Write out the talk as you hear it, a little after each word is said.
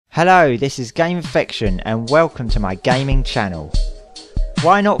Hello, this is GamerPerfection and welcome to my gaming channel.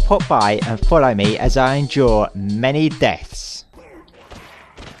 Why not pop by and follow me as I endure many deaths?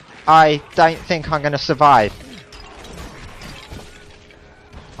 I don't think I'm going to survive.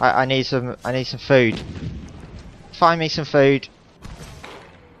 I need some food. Find me some food.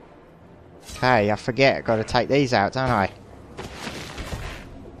 Okay, I forget, I've got to take these out, don't I?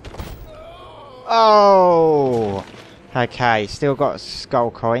 Oh! Okay, still got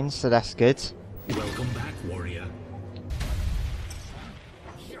skull coins, so that's good. Welcome back, warrior.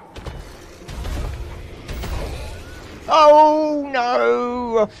 Oh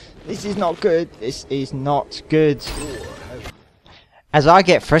no! This is not good. This is not good. As I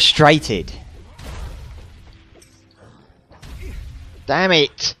get frustrated. Damn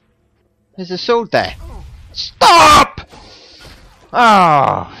it! There's a sword there. Stop!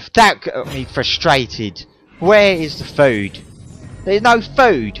 Ah, oh, that got me frustrated. Where is the food? There's no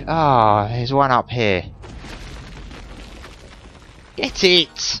food. Ah, oh, there's one up here. Get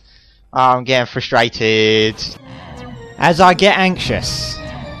it! Oh, I'm getting frustrated. As I get anxious.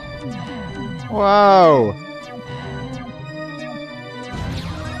 Whoa!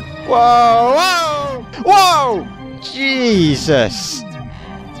 Whoa! Whoa! Whoa! Jesus!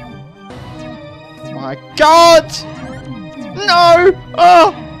 My God! No!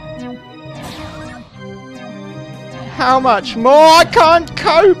 Oh! How much more? I can't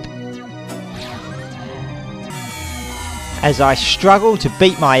cope! As I struggle to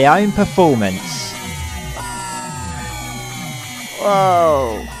beat my own performance.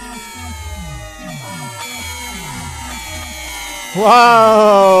 Whoa!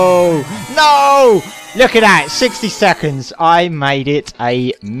 Whoa! No! Look at that! 60 seconds. I made it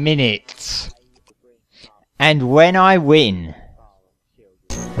a minute. And when I win...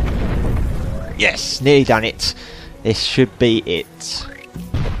 Yes! Nearly done it. This should be it.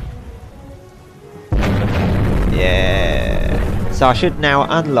 Yeah. So I should now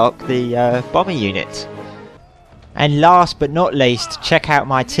unlock the bomber unit. And last but not least, check out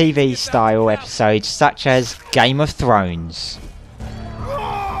my TV style episodes such as Game of Thrones.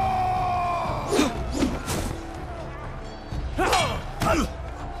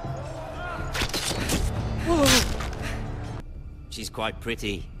 She's quite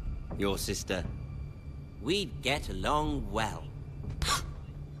pretty, your sister. We'd get along well.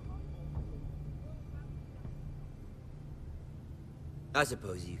 I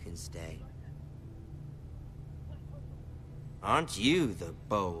suppose you can stay. Aren't you the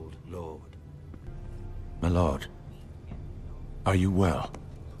bold lord? My lord, are you well?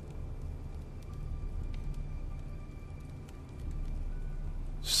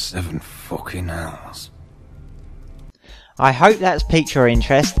 Seven fucking hours. I hope that's piqued your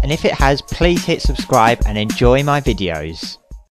interest, and if it has, please hit subscribe and enjoy my videos.